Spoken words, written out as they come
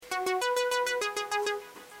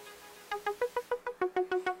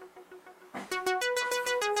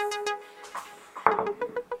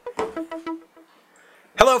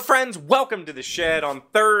Hello friends, welcome to the shed on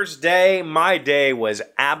Thursday. My day was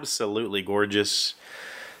absolutely gorgeous.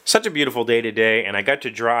 Such a beautiful day today, and I got to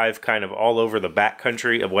drive kind of all over the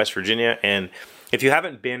backcountry of West Virginia. And if you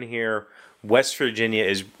haven't been here, West Virginia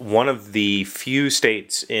is one of the few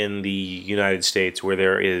states in the United States where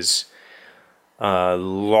there is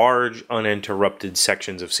large uninterrupted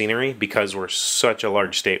sections of scenery, because we're such a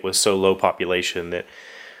large state with so low population, that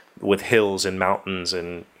with hills and mountains,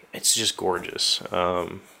 and it's just gorgeous.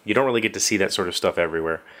 You don't really get to see that sort of stuff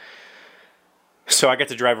everywhere. So I got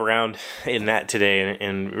to drive around in that today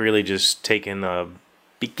and really just take in the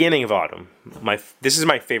beginning of autumn. This is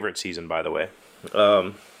my favorite season, by the way.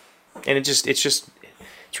 And it's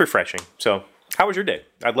refreshing. So how was your day?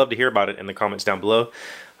 I'd love to hear about it in the comments down below.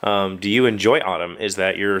 Do you enjoy autumn? Is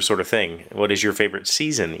that your sort of thing? What is your favorite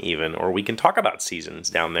season even? Or we can talk about seasons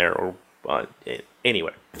down there. Or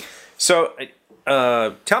anyway. So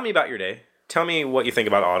tell me about your day. Tell me what you think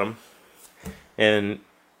about autumn. And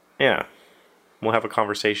yeah, we'll have a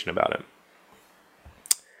conversation about it.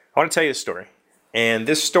 I want to tell you a story. And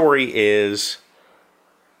this story is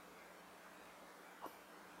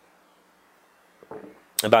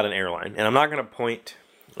about an airline. And I'm not going to point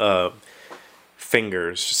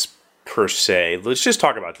fingers per se. Let's just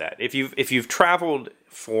talk about that. If you've traveled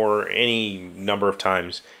for any number of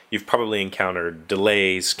times, you've probably encountered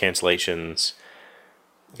delays, cancellations,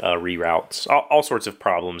 reroutes. All sorts of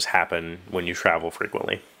problems happen when you travel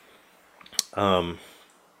frequently.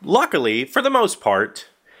 Luckily, for the most part,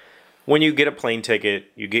 when you get a plane ticket,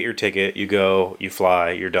 you get your ticket, you go, you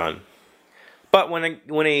fly, you're done. But when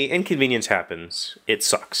a inconvenience happens, it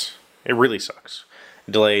sucks. It really sucks.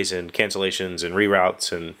 Delays and cancellations and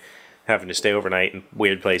reroutes and having to stay overnight in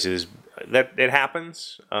weird places. That it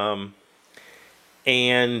happens. And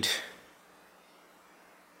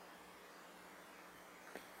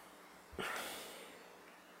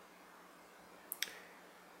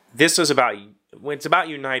this is about, it's about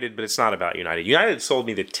United, but it's not about United. United sold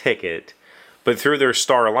me the ticket, but through their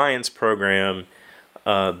Star Alliance program,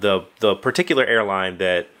 the particular airline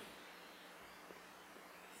that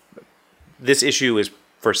this issue is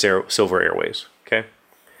for Silver Airways, okay?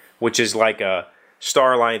 Which is like a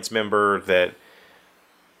Star Alliance member that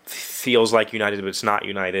feels like United, but it's not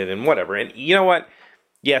United, and whatever. And you know what?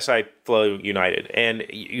 Yes, I flew United, and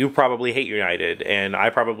you probably hate United, and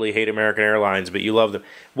I probably hate American Airlines, but you love them.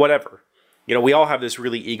 Whatever. You know, we all have this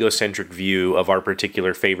really egocentric view of our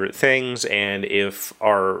particular favorite things, and if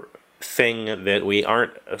our thing that we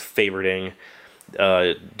aren't favoriting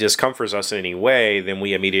discomforts us in any way, then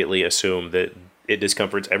we immediately assume that it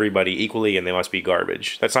discomforts everybody equally and they must be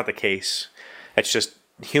garbage. That's not the case. That's just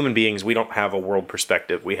human beings. We don't have a world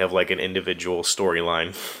perspective. We have like an individual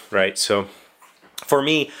storyline, right? So for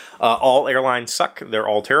me, all airlines suck. They're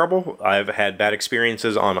all terrible. I've had bad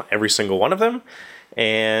experiences on every single one of them.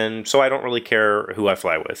 And so I don't really care who I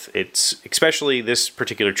fly with. It's especially this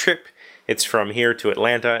particular trip. It's from here to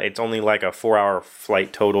Atlanta. It's only like a 4-hour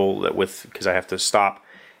flight total because I have to stop.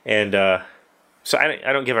 And so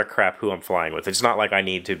I don't give a crap who I'm flying with. It's not like I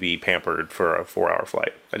need to be pampered for a 4-hour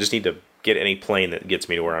flight. I just need to get any plane that gets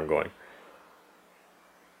me to where I'm going.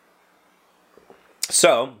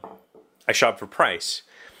 So I shop for price.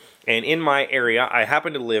 And in my area, I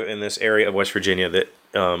happen to live in this area of West Virginia that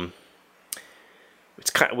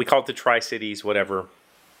we call it the Tri-Cities, whatever.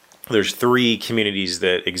 There's 3 communities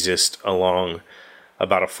that exist along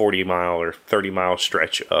about a 40-mile or 30-mile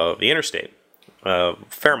stretch of the interstate.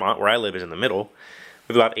 Fairmont, where I live, is in the middle,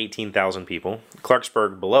 with about 18,000 people.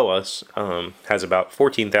 Clarksburg, below us, has about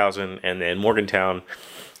 14,000, and then Morgantown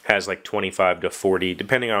has like 25 to 40,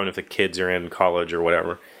 depending on if the kids are in college or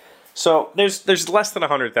whatever. So there's less than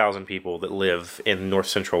 100,000 people that live in north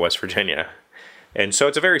central West Virginia. And so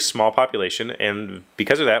it's a very small population, and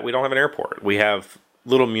because of that, we don't have an airport. We have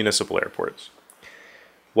little municipal airports.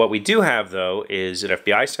 What we do have, though, is an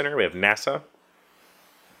FBI center. We have NASA.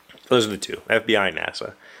 Those are the two, FBI and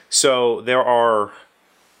NASA. So there are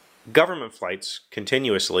government flights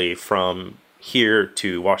continuously from here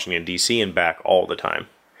to Washington, D.C. and back all the time.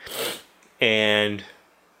 And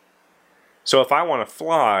so if I want to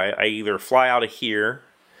fly, I either fly out of here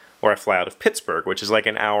or I fly out of Pittsburgh, which is like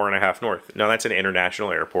an hour and a half north. Now, that's an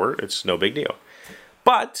international airport. It's no big deal.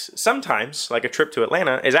 But sometimes, like a trip to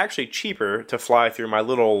Atlanta, is actually cheaper to fly through my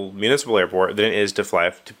little municipal airport than it is to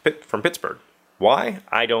fly from Pittsburgh. Why?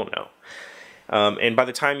 I don't know. And by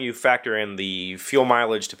the time you factor in the fuel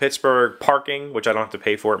mileage to Pittsburgh, parking, which I don't have to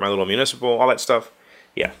pay for at my little municipal, all that stuff,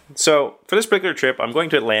 yeah. So for this particular trip, I'm going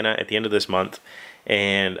to Atlanta at the end of this month,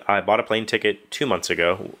 and I bought a plane ticket 2 months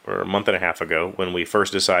ago, or a month and a half ago, when we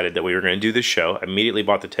first decided that we were going to do this show. I immediately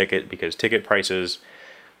bought the ticket because ticket prices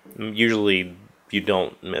Usually you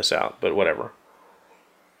don't miss out, but whatever.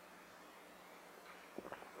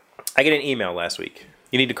 I get an email last week.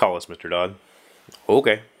 You need to call us, Mr. Dodd.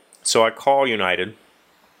 Okay. So I call United.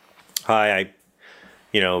 Hi, I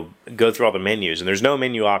go through all the menus, and there's no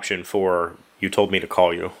menu option for you told me to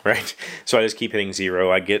call you, right? So I just keep hitting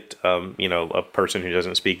 0. I get, a person who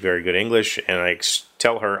doesn't speak very good English, and I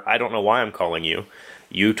tell her, I don't know why I'm calling you.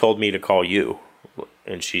 You told me to call you.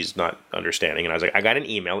 And she's not understanding. And I was like, I got an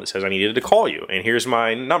email that says I needed to call you, and here's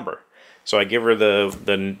my number. So I give her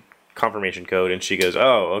the confirmation code, and she goes,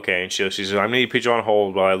 oh, okay. And she says, I'm going to put you on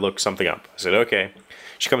hold while I look something up. I said, okay.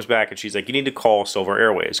 She comes back, and she's like, you need to call Silver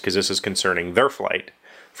Airways, because this is concerning their flight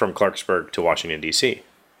from Clarksburg to Washington, D.C.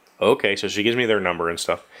 Okay, so she gives me their number and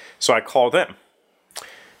stuff. So I call them,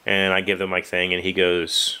 and I give them my thing, and he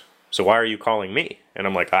goes, so why are you calling me? And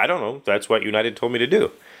I'm like, I don't know. That's what United told me to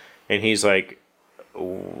do. And he's like,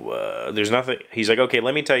 there's nothing. He's like, okay,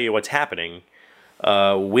 let me tell you what's happening.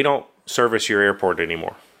 We don't service your airport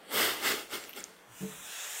anymore.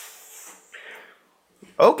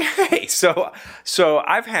 Okay, so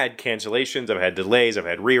I've had cancellations, I've had delays, I've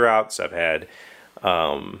had reroutes, I've had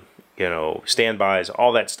standbys,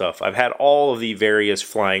 all that stuff. I've had all of the various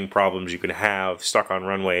flying problems you can have stuck on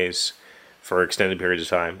runways for extended periods of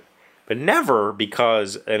time, but never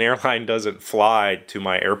because an airline doesn't fly to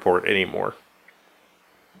my airport anymore.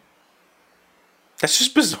 That's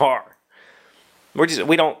just bizarre. We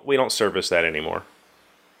don't service that anymore.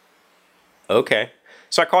 Okay.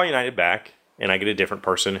 So I call United back, and I get a different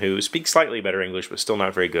person who speaks slightly better English, but still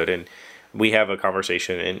not very good. And we have a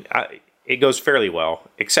conversation, and it goes fairly well,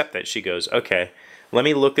 except that she goes, okay, let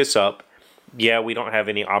me look this up. Yeah, we don't have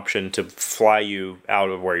any option to fly you out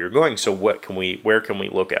of where you're going, so where can we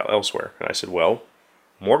look out elsewhere? And I said, well,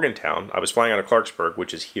 Morgantown. I was flying out of Clarksburg,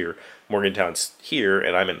 which is here. Morgantown's here,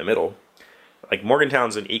 and I'm in the middle. Like,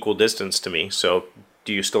 Morgantown's an equal distance to me, so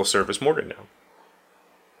do you still service Morgantown?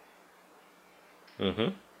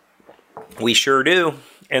 We sure do.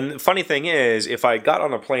 And the funny thing is, if I got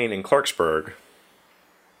on a plane in Clarksburg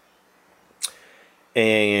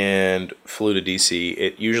and flew to DC,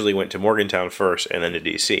 it usually went to Morgantown first and then to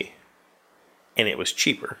DC. And it was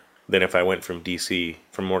cheaper than if I went from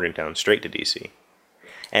Morgantown straight to DC.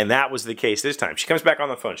 And that was the case this time. She comes back on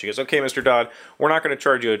the phone. She goes, okay, Mr. Dodd, we're not going to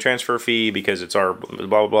charge you a transfer fee because it's our blah,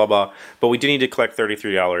 blah, blah, blah. But we do need to collect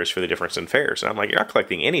 $33 for the difference in fares. And I'm like, you're not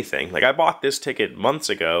collecting anything. Like, I bought this ticket months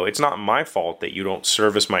ago. It's not my fault that you don't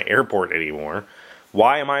service my airport anymore.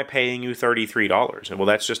 Why am I paying you $33? And well,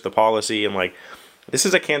 that's just the policy. I'm like, this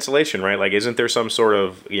is a cancellation, right? Like, isn't there some sort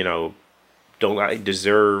of, don't I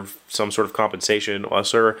deserve some sort of compensation,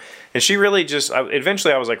 sir? And she really just,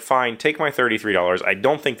 eventually I was like, fine, take my $33. I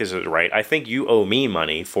don't think this is right. I think you owe me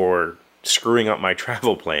money for screwing up my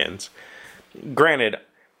travel plans. Granted,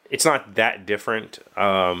 it's not that different.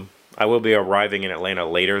 I will be arriving in Atlanta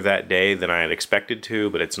later that day than I had expected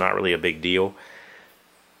to, but it's not really a big deal.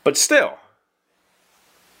 But still,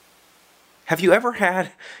 have you ever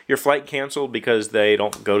had your flight canceled because they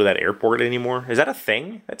don't go to that airport anymore? Is that a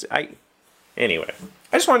thing? Anyway,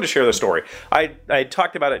 I just wanted to share the story. I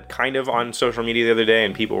talked about it kind of on social media the other day,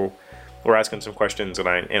 and people were asking some questions, and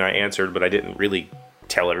I answered, but I didn't really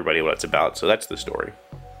tell everybody what it's about. So that's the story.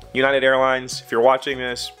 United Airlines, if you're watching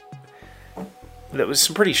this, that was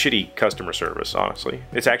some pretty shitty customer service, honestly.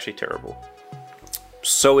 It's actually terrible.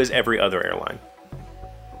 So is every other airline.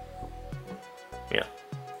 Yeah.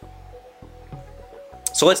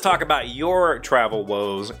 So let's talk about your travel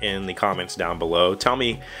woes in the comments down below. Tell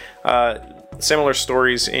me similar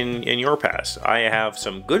stories in your past. I have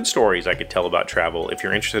some good stories I could tell about travel. If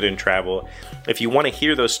you're interested in travel, if you want to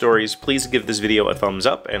hear those stories, please give this video a thumbs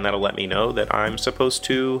up, and that'll let me know that I'm supposed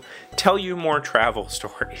to tell you more travel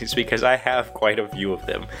stories, because I have quite a few of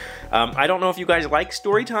them. I don't know if you guys like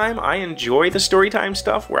story time. I enjoy the story time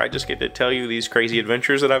stuff where I just get to tell you these crazy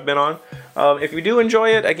adventures that I've been on. If you do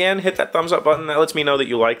enjoy it, again, hit that thumbs up button. That lets me know that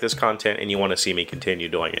you like this content and you want to see me continue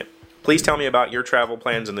doing it. Please tell me about your travel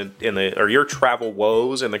plans or your travel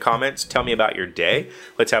woes in the comments. Tell me about your day.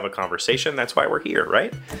 Let's have a conversation. That's why we're here,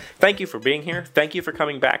 right? Thank you for being here. Thank you for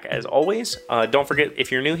coming back as always. Don't forget,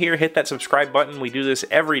 if you're new here, hit that subscribe button. We do this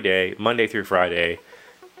every day, Monday through Friday.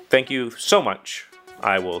 Thank you so much.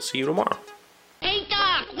 I will see you tomorrow. Hey,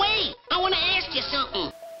 Doc, wait! I want to ask you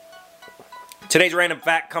something. Today's random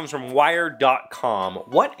fact comes from Wired.com.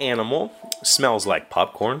 What animal smells like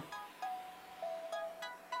popcorn?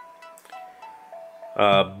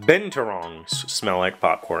 Binturongs smell like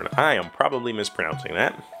popcorn. I am probably mispronouncing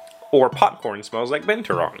that. Or popcorn smells like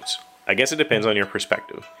binturongs. I guess it depends on your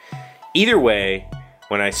perspective. Either way,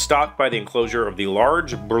 when I stopped by the enclosure of the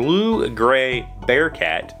large blue-gray bear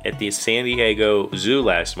cat at the San Diego Zoo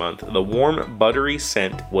last month, the warm, buttery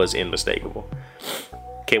scent was unmistakable.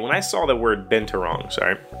 Okay, when I saw the word binturong,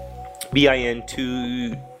 sorry,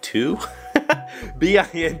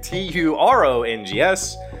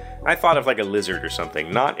 B-I-N-T-U-R-O-N-G-S, I thought of like a lizard or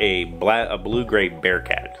something, not a blue-gray bear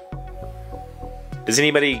cat. Does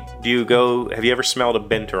anybody, have you ever smelled a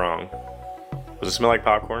binturong? Does it smell like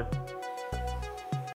popcorn?